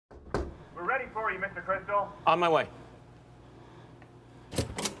ready for you, Mr. Crystal. On my way.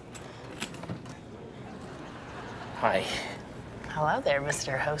 Hi. Hello there,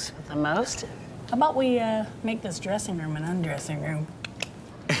 Mr. Host with the most. How about we make this dressing room an undressing room?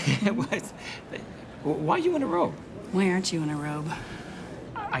 What? Why are you in a robe? Why aren't you in a robe?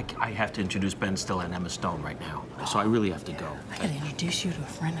 I have to introduce Ben Stiller and Emma Stone right now, so I really have to go. I gotta introduce you to a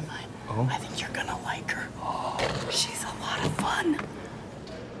friend of mine. Oh? I think you're gonna like her. Oh, she's a lot of fun.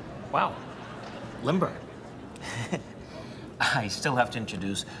 Wow. Limber. I still have to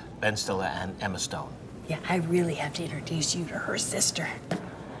introduce Ben Stiller and Emma Stone. Yeah, I really have to introduce you to her sister.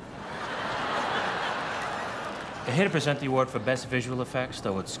 They're here to present the award for Best Visual Effects,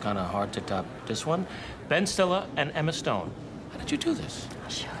 though it's kind of hard to top this one. Ben Stiller and Emma Stone. How did you do this? I'll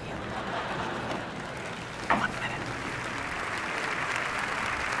show you. 1 minute.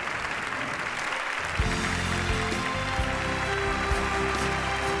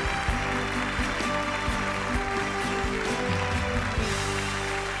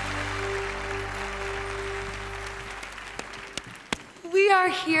 We are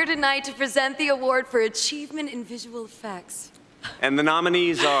here tonight to present the award for Achievement in Visual Effects. And the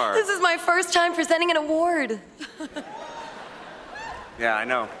nominees are... This is my first time presenting an award. Yeah, I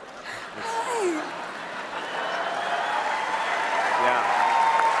know. Hi.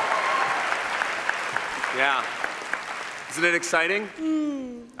 Yeah. Yeah. Isn't it exciting?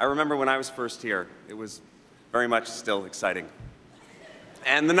 I remember when I was first here. It was very much still exciting.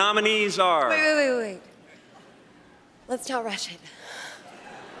 And the nominees are... Wait. Let's not rush it.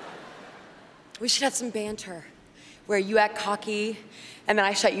 We should have some banter, where you act cocky, and then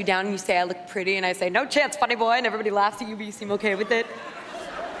I shut you down and you say I look pretty, and I say, no chance, funny boy, and everybody laughs at you, but you seem okay with it.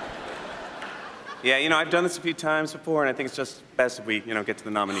 Yeah, you know, I've done this a few times before, and I think it's just best if we, get to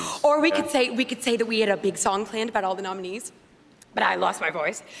the nominees. Or we could say that we had a big song planned about all the nominees, but I lost my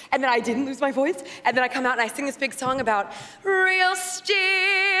voice, and then I didn't lose my voice, and then I come out and I sing this big song about Real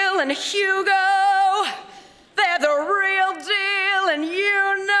Steel and Hugo. They're the real deal, and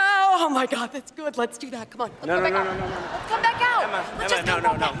you know. Oh my God, that's good. Let's do that. Come on. Let's come back out. Let's come back out.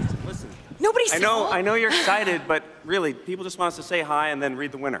 Emma, no. Listen. Nobody's. I know you're excited, but really, people just want us to say hi and then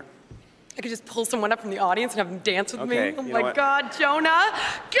read the winner. I could just pull someone up from the audience and have them dance with Okay, me. Oh you know my what? God, Jonah,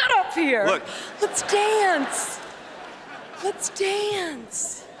 get up here. Look. Let's dance. Let's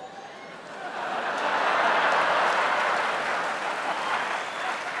dance.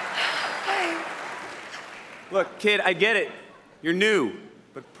 Look, kid, I get it. You're new,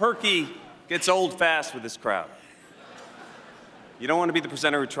 but perky gets old fast with this crowd. You don't want to be the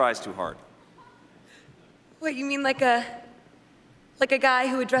presenter who tries too hard. What, you mean like a guy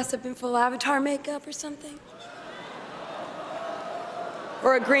who would dress up in full Avatar makeup or something?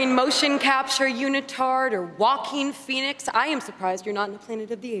 Or a green motion capture unitard or walking phoenix? I am surprised you're not in a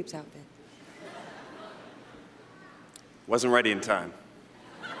Planet of the Apes outfit. Wasn't ready in time.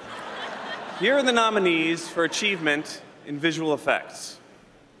 Here are the nominees for Achievement in Visual Effects.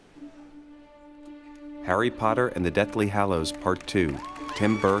 Harry Potter and the Deathly Hallows Part 2.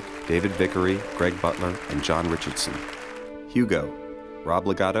 Tim Burke, David Vickery, Greg Butler, and John Richardson. Hugo. Rob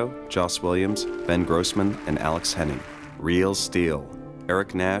Legato, Joss Williams, Ben Grossmann, and Alex Henning. Real Steel.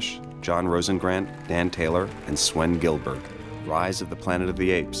 Eric Nash, John Rosengrant, Dan Taylor, and Swen Gilberg. Rise of the Planet of the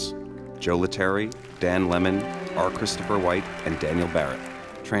Apes. Joe Letteri, Dan Lemon, R. Christopher White, and Daniel Barrett.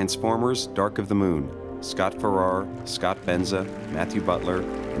 Transformers, Dark of the Moon, Scott Farrar, Scott Benza, Matthew Butler,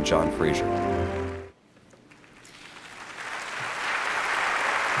 and John Fraser.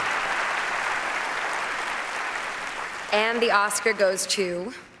 And the Oscar goes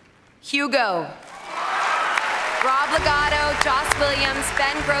to Hugo. Rob Legato, Joss Williams,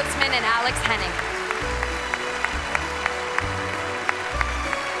 Ben Grossmann, and Alex Henning.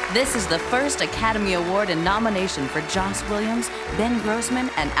 This is the first Academy Award and nomination for Joss Williams, Ben Grossmann,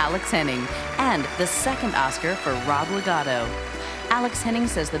 and Alex Henning, and the second Oscar for Rob Legato. Alex Henning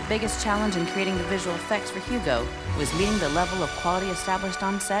says the biggest challenge in creating the visual effects for Hugo was meeting the level of quality established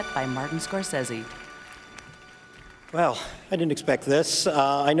on set by Martin Scorsese. Well, I didn't expect this.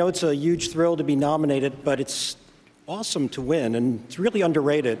 I know it's a huge thrill to be nominated, but it's awesome to win, and it's really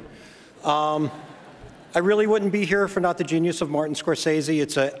underrated. I really wouldn't be here for not the genius of Martin Scorsese.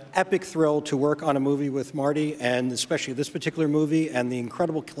 It's an epic thrill to work on a movie with Marty, and especially this particular movie, and the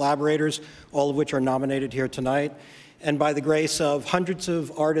incredible collaborators, all of which are nominated here tonight. And by the grace of hundreds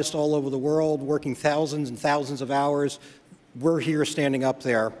of artists all over the world, working thousands and thousands of hours, we're here standing up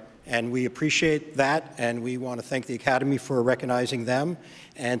there. And we appreciate that, and we want to thank the Academy for recognizing them.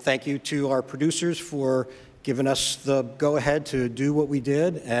 And thank you to our producers for giving us the go-ahead to do what we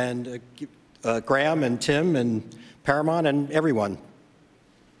did, and Graham and Tim and Paramount and everyone.